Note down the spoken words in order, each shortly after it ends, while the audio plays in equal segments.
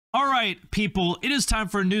All right, people, it is time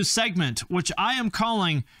for a new segment, which I am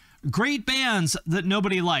calling Great Bands That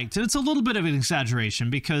Nobody Liked. And it's a little bit of an exaggeration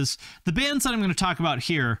because the bands that I'm going to talk about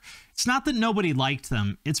here, it's not that nobody liked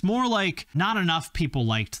them. It's more like not enough people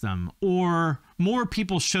liked them or more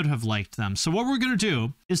people should have liked them. So what we're going to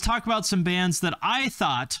do is talk about some bands that I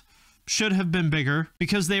thought should have been bigger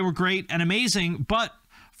because they were great and amazing, but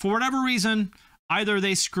for whatever reason, either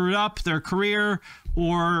they screwed up their career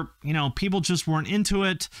or, you know, people just weren't into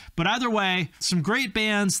it. But either way, some great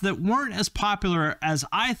bands that weren't as popular as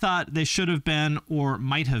I thought they should have been or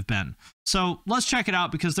might have been. So let's check it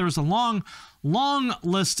out because there was a long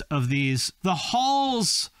list of these. The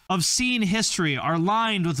halls of scene history are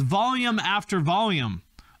lined with volume after volume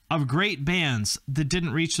of great bands that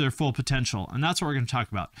didn't reach their full potential, and that's what we're going to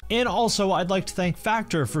talk about. And also, I'd like to thank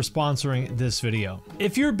Factor for sponsoring this video.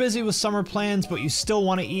 If you're busy with summer plans, but you still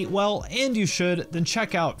want to eat well, and you should, then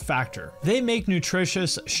check out Factor. They make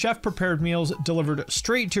nutritious, chef-prepared meals delivered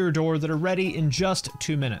straight to your door that are ready in just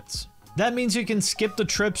 2 minutes. That means you can skip the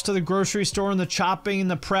trips to the grocery store and the chopping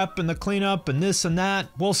and the prep and the cleanup and this and that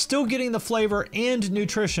while still getting the flavor and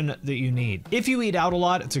nutrition that you need. If you eat out a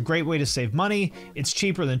lot, it's a great way to save money. It's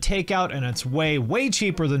cheaper than takeout and it's way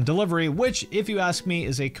cheaper than delivery, which if you ask me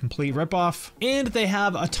is a complete ripoff. And they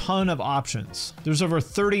have a ton of options. There's over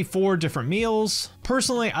 34 different meals.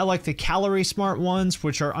 Personally, I like the calorie smart ones,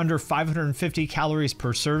 which are under 550 calories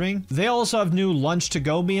per serving. They also have new lunch to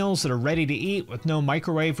go meals that are ready to eat with no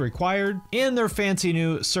microwave required, and their fancy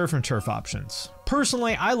new surf and turf options.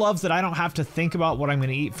 Personally, I love that I don't have to think about what I'm going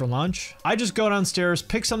to eat for lunch. I just go downstairs,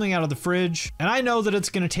 pick something out of the fridge, and I know that it's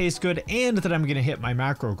going to taste good and that I'm going to hit my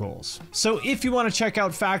macro goals. So if you want to check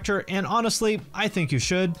out Factor, and honestly, I think you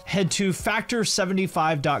should, head to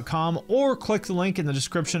factor75.com or click the link in the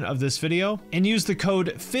description of this video and use the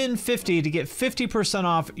code FIN50 to get 50%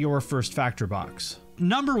 off your first Factor box.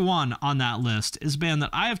 Number one on that list is a band that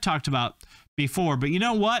I have talked about before, but you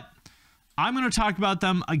know what? I'm going to talk about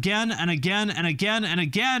them again and again and again and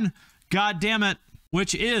again, god damn it,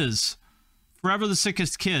 which is Forever the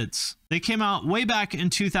Sickest Kids. They came out way back in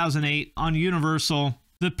 2008 on Universal,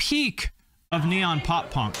 the peak of neon pop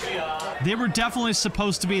punk. They were definitely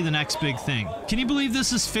supposed to be the next big thing. Can you believe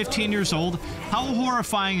this is 15 years old? How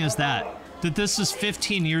horrifying is that this is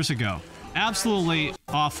 15 years ago? Absolutely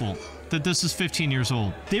awful that this is 15 years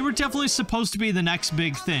old. They were definitely supposed to be the next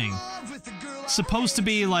big thing. Supposed to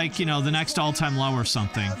be like, you know, the next all-time low or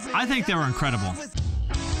something. I think they were incredible.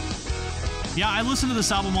 Yeah, I listen to this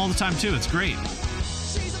album all the time too. It's great.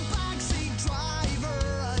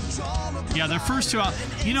 Yeah, their first two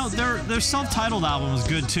albums, you know, their self-titled album was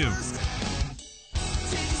good too.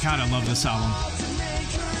 God, I love this album.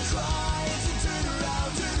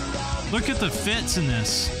 Look at the fits in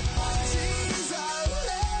this.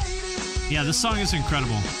 Yeah, this song is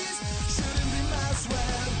incredible.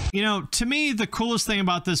 You know, to me, the coolest thing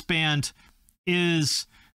about this band is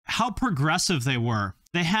how progressive they were.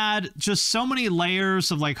 They had just so many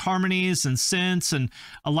layers of like harmonies and synths and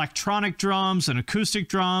electronic drums and acoustic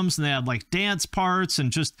drums. And they had like dance parts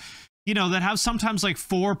and just, you know, that have sometimes like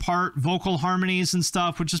 4-part vocal harmonies and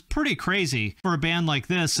stuff, which is pretty crazy for a band like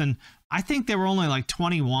this. And I think they were only like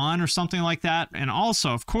 21 or something like that. And also,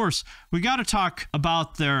 of course, we got to talk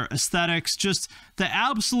about their aesthetics, just the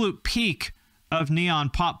absolute peak of neon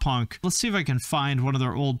pop punk. Let's see if I can find one of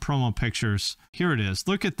their old promo pictures. Here it is.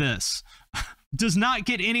 Look at this. Does not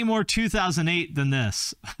get any more 2008 than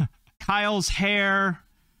this. Kyle's hair,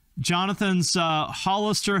 Jonathan's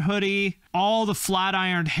Hollister hoodie, all the flat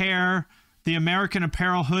ironed hair, the American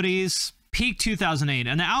Apparel hoodies. Peak 2008,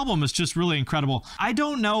 and the album is just really incredible. I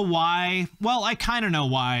don't know why. Well, I kind of know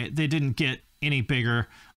why they didn't get any bigger.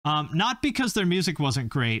 Not because their music wasn't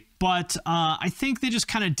great, but I think they just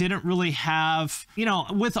kind of didn't really have, you know,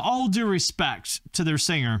 with all due respect to their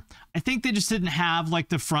singer, I think they just didn't have like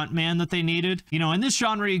the front man that they needed. You know, in this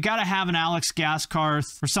genre, you got to have an Alex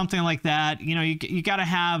Gaskarth or something like that. You know, you got to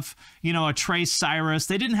have, you know, a Trace Cyrus.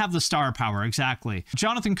 They didn't have the star power, exactly.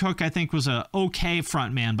 Jonathan Cook, I think, was a okay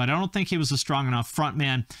front man, but I don't think he was a strong enough front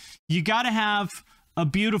man. You got to have a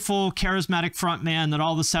beautiful, charismatic front man that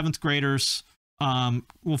all the 7th graders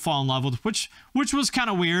will fall in love with, which was kind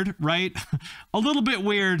of weird, right? A little bit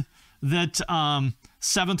weird that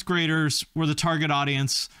 7th graders were the target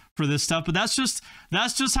audience for this stuff, but that's just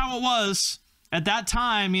how it was at that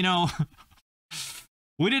time. You know,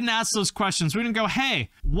 we didn't ask those questions. We didn't go, hey,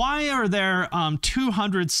 why are there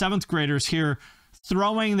 200 7th graders here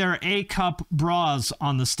throwing their A-cup bras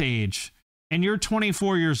on the stage and you're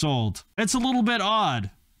 24 years old? It's a little bit odd.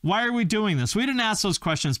 Why are we doing this? We didn't ask those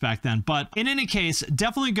questions back then, but in any case,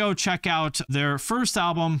 definitely go check out their first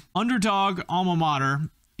album, Underdog Alma Mater.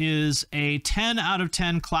 is a 10 out of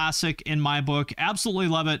 10 classic in my book. Absolutely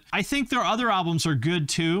love it. I think their other albums are good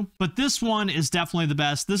too, but this one is definitely the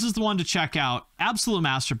best. This is the one to check out. Absolute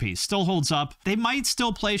masterpiece. Still holds up. They might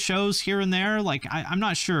still play shows here and there. Like, I'm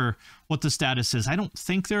not sure what the status is. I don't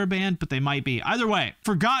think they're a band, but they might be. Either way,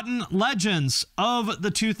 forgotten legends of the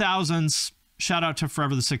 2000s. Shout out to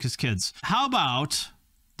Forever the Sickest Kids. How about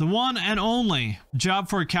the one and only Job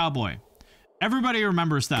for a Cowboy? Everybody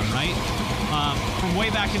remembers them, right? From way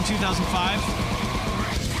back in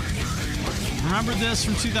 2005. Remember this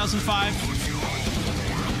from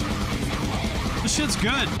 2005? This shit's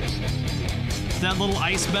good. That little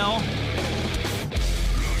ice bell.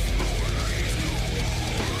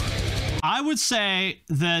 I would say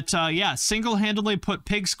that, yeah, single-handedly put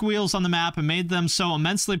pig squeals on the map and made them so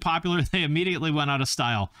immensely popular they immediately went out of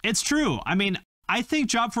style. It's true. I mean, I think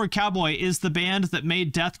Job for a Cowboy is the band that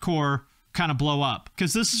made deathcore kind of blow up,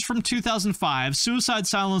 because this is from 2005. Suicide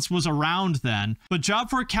Silence was around then, but Job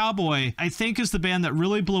for a Cowboy, I think, is the band that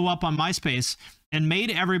really blew up on Myspace and made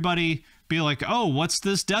everybody be like, oh, what's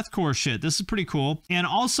this deathcore shit? This is pretty cool. And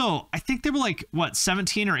also, I think they were like, what,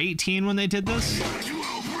 17 or 18 when they did this?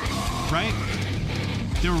 Right?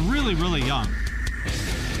 They were really, really young.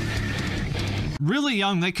 Really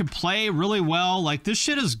young. They could play really well. Like, this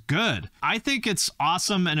shit is good. I think it's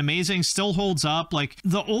awesome and amazing. Still holds up. Like,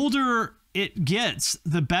 the older it gets,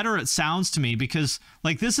 the better it sounds to me, because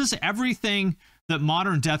like, this is everything that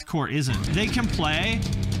modern deathcore isn't. They can play,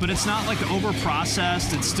 but it's not like over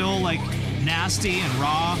processed. It's still like nasty and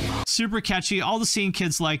raw, super catchy. All the Scene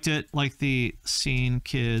Kids liked it, like the Scene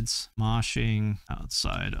Kids moshing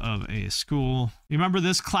outside of a school. You remember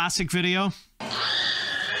this classic video?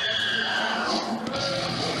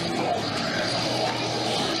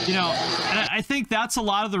 You know, and I think that's a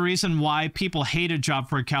lot of the reason why people hated Job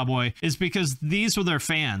for a Cowboy, is because these were their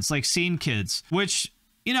fans, like Scene Kids, which,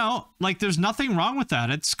 you know, like, there's nothing wrong with that.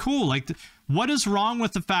 It's cool. Like, what is wrong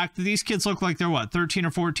with the fact that these kids look like they're, what, 13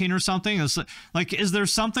 or 14 or something? Is there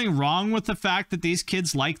something wrong with the fact that these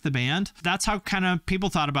kids like the band? That's how kind of people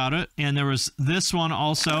thought about it. And there was this one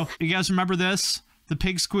also. You guys remember this? The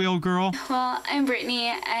pig squeal girl? Well, I'm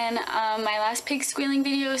Brittany, and my last pig squealing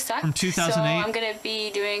video sucked. From 2008. So I'm going to be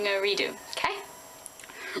doing a redo, okay?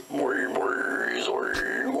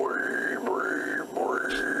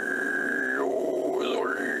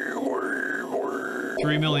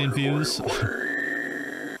 3 million views.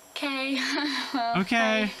 Okay.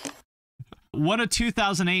 Okay. What a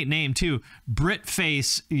 2008 name, too.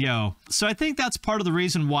 Britface, yo. So I think that's part of the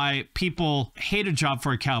reason why people hated Job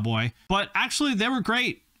for a Cowboy. But actually, they were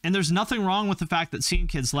great. And there's nothing wrong with the fact that Scene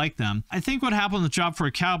Kids like them. I think what happened with Job for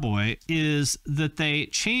a Cowboy is that they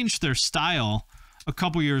changed their style a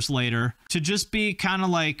couple years later to just be kind of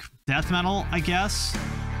like death metal, I guess.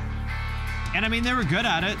 And I mean, they were good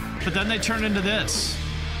at it, but then they turned into this,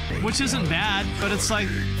 which isn't bad, but it's like,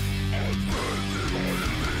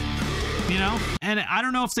 you know? And I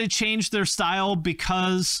don't know if they changed their style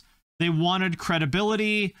because they wanted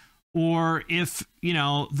credibility, or if, you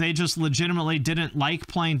know, they just legitimately didn't like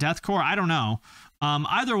playing deathcore. I don't know.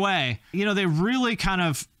 Either way, you know, they really kind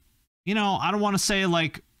of, you know, I don't want to say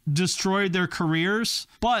like destroyed their careers,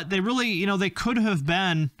 but they really, you know, they could have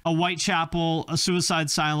been a Whitechapel, a Suicide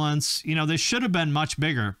Silence. You know, they should have been much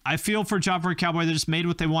bigger. I feel for Job for a Cowboy. They just made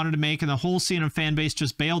what they wanted to make, and the whole scene and fan base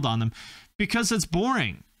just bailed on them because it's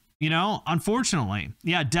boring. You know, unfortunately.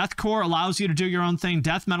 Yeah, deathcore allows you to do your own thing.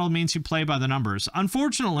 Death metal means you play by the numbers.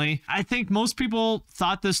 Unfortunately, I think most people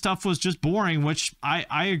thought this stuff was just boring, which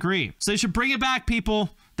I agree. So they should bring it back,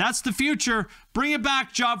 people. That's the future. Bring it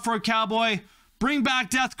back, Job for a Cowboy. Bring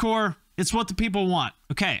back deathcore. It's what the people want.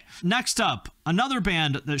 Okay, next up, another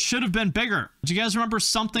band that should have been bigger. Do you guys remember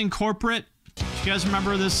Something Corporate? Do you guys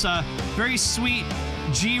remember this very sweet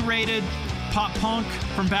G-rated pop punk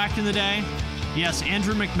from back in the day? Yes,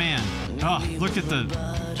 Andrew McMahon. Oh, look at the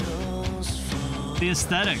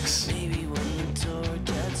aesthetics.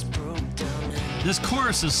 This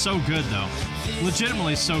chorus is so good, though.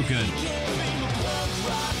 Legitimately so good.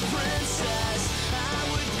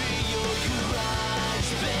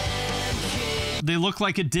 They look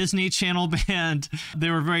like a Disney Channel band. They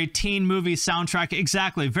were very teen movie soundtrack.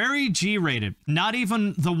 Exactly. Very G-rated. Not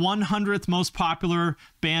even the 100th most popular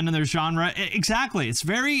band in their genre. Exactly. It's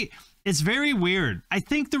very weird. I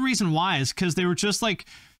think the reason why is because they were just like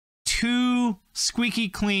too squeaky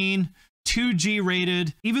clean, too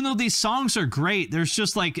G-rated. Even though these songs are great, there's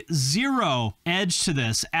just like zero edge to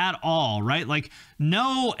this at all, right? Like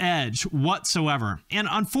no edge whatsoever. And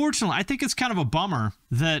unfortunately, I think it's kind of a bummer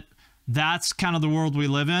that that's kind of the world we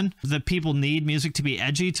live in, that people need music to be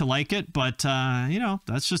edgy to like it. But, you know,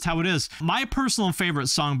 that's just how it is. My personal favorite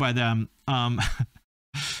song by them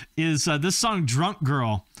is this song, Drunk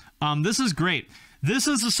Girl. This is great. This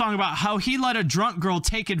is a song about how he let a drunk girl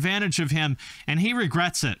take advantage of him, and he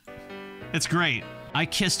regrets it. It's great. I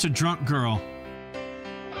kissed a drunk girl.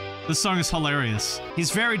 This song is hilarious.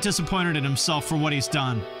 He's very disappointed in himself for what he's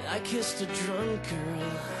done. I kissed a drunk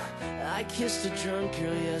girl. I kissed a drunk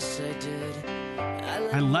girl, yes I did.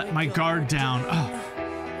 I let my guard down.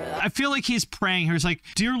 Oh. I feel like he's praying here. He's like,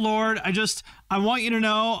 dear Lord, I want you to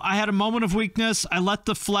know I had a moment of weakness. I let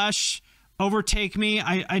the flesh overtake me.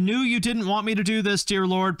 I knew you didn't want me to do this, dear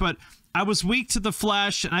Lord, but I was weak to the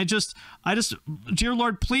flesh, and I just, dear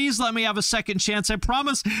Lord, please let me have a second chance. I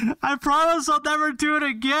promise I'll never do it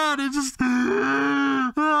again.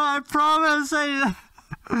 I promise.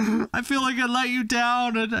 I feel like I let you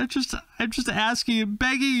down, and I'm just asking and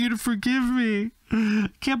begging you to forgive me.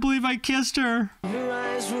 Can't believe I kissed her. Your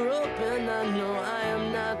eyes were open. I know I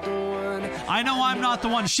am not the one. I know I'm not the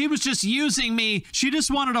one. She was just using me. She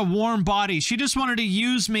just wanted a warm body. She just wanted to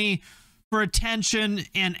use me for attention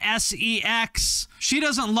and sex. She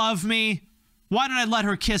doesn't love me. Why did I let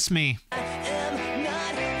her kiss me? I am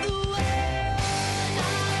not the one.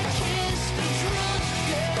 I kissed a drunk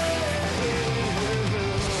girl,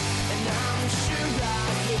 and I'm sure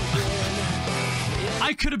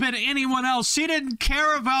I could have been anyone else. She didn't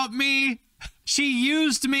care about me. She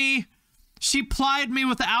used me. She plied me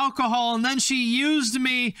with alcohol, and then she used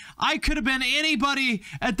me. I could have been anybody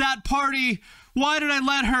at that party. Why did I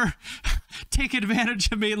let her take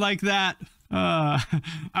advantage of me like that? I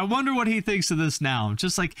wonder what he thinks of this now.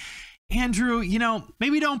 Just like, Andrew, you know,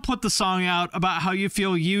 maybe don't put the song out about how you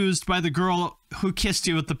feel used by the girl who kissed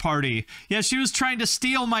you at the party. Yeah, she was trying to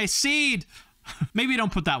steal my seed. Maybe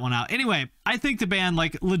don't put that one out. Anyway, I think the band,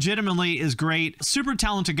 like, legitimately is great. Super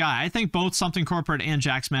talented guy. I think both Something Corporate and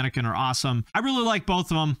Jack's Mannequin are awesome. I really like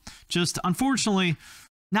both of them. Just, unfortunately,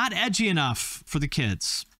 not edgy enough for the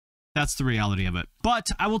kids. That's the reality of it.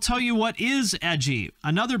 But I will tell you what is edgy.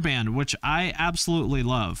 Another band, which I absolutely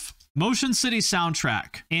love. Motion City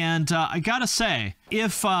Soundtrack. And I gotta say,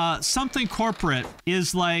 if Something Corporate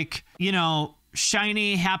is like, you know,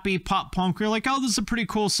 shiny, happy pop punk, you're like, oh, this is a pretty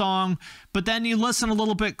cool song. But then you listen a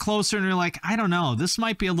little bit closer and you're like, I don't know, this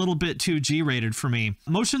might be a little bit too G-rated for me.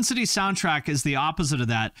 Motion City Soundtrack is the opposite of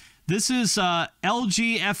that. This is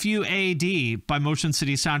LGFUAD by Motion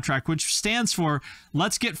City Soundtrack, which stands for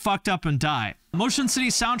Let's Get Fucked Up and Die. Motion City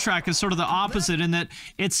Soundtrack is sort of the opposite in that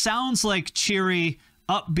it sounds like cheery,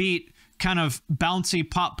 upbeat, kind of bouncy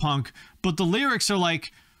pop punk, but the lyrics are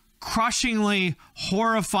like crushingly,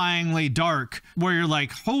 horrifyingly dark, where you're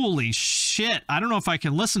like, holy shit, I don't know if I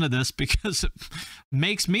can listen to this because it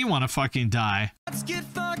makes me want to fucking die. Let's get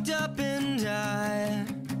fucked up and die.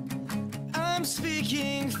 I'm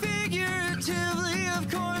speaking figuratively, of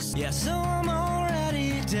course. Yeah, so I'm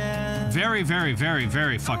already dead. Very, very, very,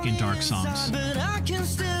 very fucking dark songs. But I can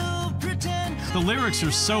still pretend. The lyrics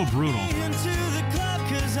are so brutal. Into the club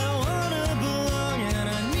 'cause I wanna belong and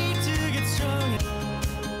I need to get strong.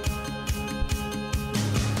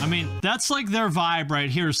 I mean, that's like their vibe right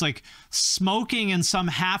here. It's like smoking in some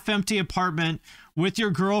half-empty apartment with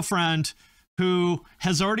your girlfriend who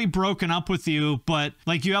has already broken up with you, but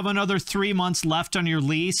like you have another 3 months left on your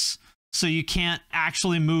lease, so you can't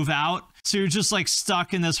actually move out. So you're just like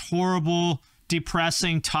stuck in this horrible,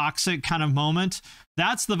 depressing, toxic kind of moment.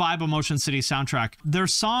 That's the vibe of Motion City Soundtrack. Their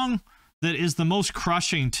song that is the most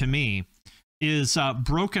crushing to me is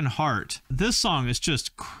Broken Heart. This song is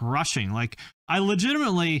just crushing. Like, I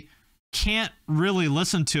legitimately can't really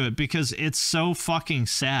listen to it because it's so fucking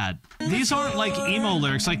sad. These aren't like emo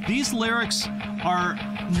lyrics. Like, these lyrics are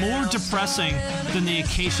more depressing than the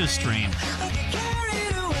Acacia Strain.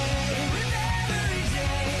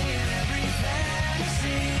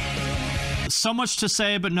 So much to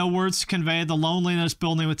say, but no words to convey. The loneliness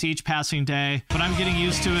building with each passing day. But I'm getting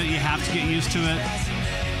used to it. You have to get used to it.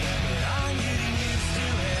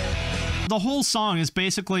 The whole song is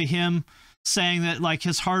basically him saying that like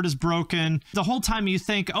his heart is broken. The whole time you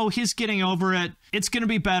think, oh, he's getting over it. It's going to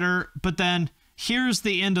be better. But then here's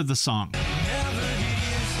the end of the song.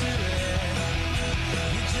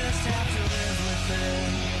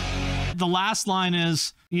 The last line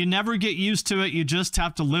is, you never get used to it, you just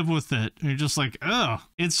have to live with it. And you're just like, ugh.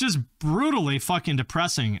 It's just brutally fucking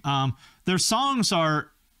depressing. Their songs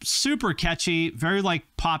are super catchy, very like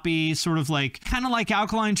poppy, sort of like, kind of like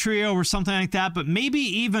Alkaline Trio or something like that, but maybe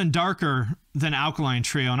even darker than Alkaline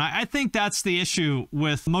Trio. And I think that's the issue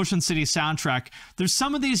with Motion City Soundtrack. There's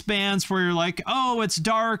some of these bands where you're like, oh, it's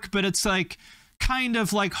dark, but it's like kind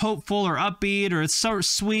of like hopeful or upbeat, or it's so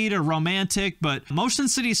sweet or romantic, but Motion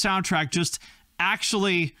City Soundtrack just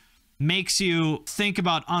actually makes you think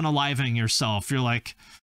about unaliving yourself. You're like,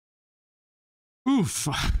 oof.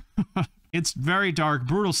 It's very dark,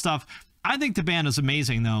 brutal stuff. I think the band is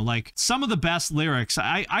amazing, though. Like, some of the best lyrics,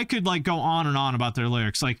 I could like go on and on about their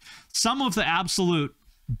lyrics. Like, some of the absolute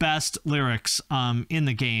best lyrics in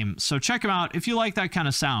the game. So check them out if you like that kind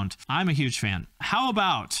of sound. I'm a huge fan. How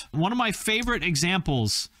about one of my favorite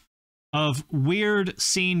examples of weird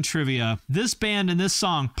scene trivia? This band and this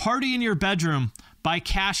song, Party in Your Bedroom by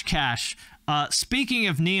Cash Cash. Speaking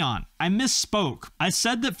of neon, I misspoke. I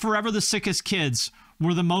said that Forever the Sickest Kids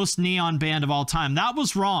were the most neon band of all time. That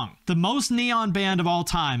was wrong. The most neon band of all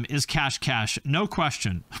time is Cash Cash, no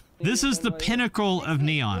question. This is the pinnacle of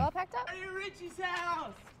neon.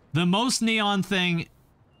 The most neon thing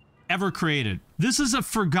ever created. This is a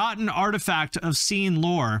forgotten artifact of scene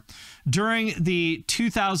lore during the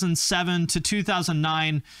 2007 to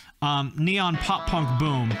 2009 neon pop punk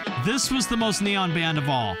boom. This was the most neon band of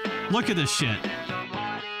all. Look at this shit.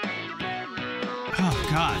 Oh,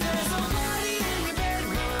 God.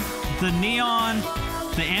 The neon,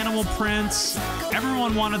 the animal prints,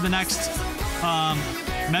 everyone wanted the next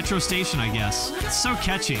Metro station, I guess. It's so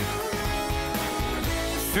catchy.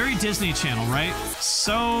 Very Disney Channel, right?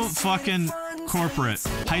 So fucking corporate.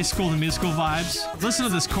 High School the Musical vibes. Listen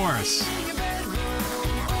to this chorus.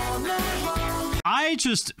 I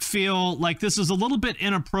just feel like this is a little bit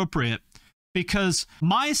inappropriate because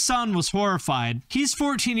my son was horrified. He's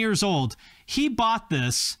 14 years old. He bought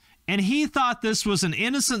this and he thought this was an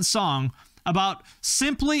innocent song about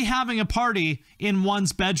simply having a party in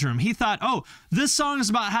one's bedroom. He thought, oh, this song is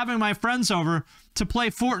about having my friends over to play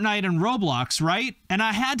Fortnite and Roblox, right? And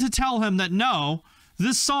I had to tell him that no,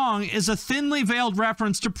 this song is a thinly veiled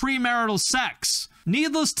reference to premarital sex.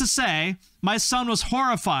 Needless to say, my son was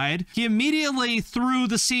horrified. He immediately threw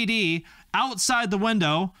the CD outside the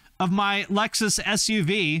window of my Lexus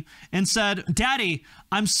SUV and said, Daddy,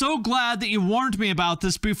 I'm so glad that you warned me about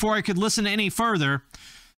this before I could listen any further.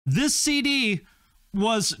 This CD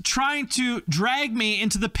was trying to drag me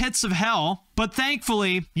into the pits of hell, but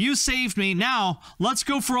thankfully you saved me. Now let's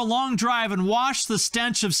go for a long drive and wash the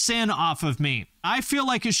stench of sin off of me. I feel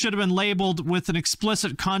like it should have been labeled with an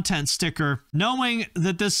explicit content sticker, knowing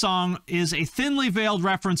that this song is a thinly veiled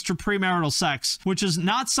reference to premarital sex, which is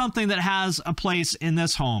not something that has a place in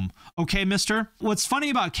this home. Okay, mister? What's funny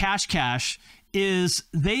about Cash Cash is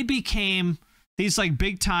they became these like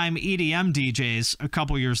big time EDM DJs a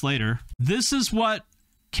couple years later. This is what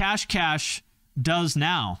Cash Cash does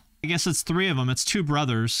now. I guess it's three of them. It's two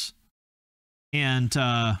brothers. And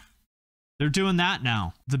they're doing that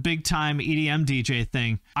now. The big time EDM DJ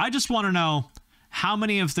thing. I just want to know how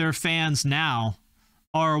many of their fans now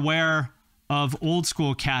are aware of old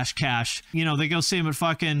school Cash Cash. You know, they go see him at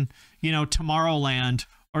fucking, you know, Tomorrowland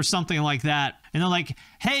or something like that. And they're like,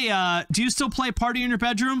 hey, do you still play Party in Your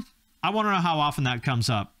Bedroom? I want to know how often that comes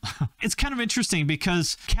up. It's kind of interesting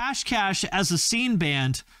because Cash Cash as a scene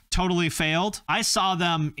band totally failed. I saw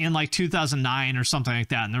them in like 2009 or something like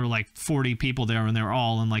that, and there were like 40 people there and they were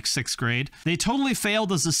all in like 6th grade. They totally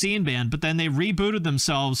failed as a scene band, but then they rebooted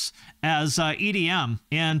themselves as EDM.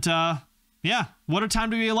 And yeah, what a time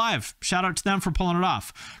to be alive. Shout out to them for pulling it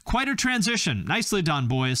off. Quite a transition. Nicely done,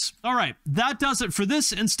 boys. All right, that does it for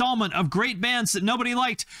this installment of Great Bands That Nobody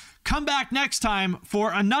Liked. Come back next time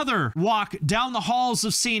for another walk down the halls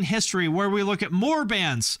of scene history where we look at more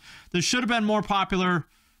bands that should have been more popular,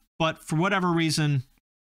 but for whatever reason,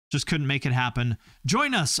 just couldn't make it happen.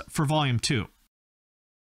 Join us for Volume 2.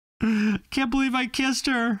 Can't believe I kissed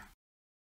her.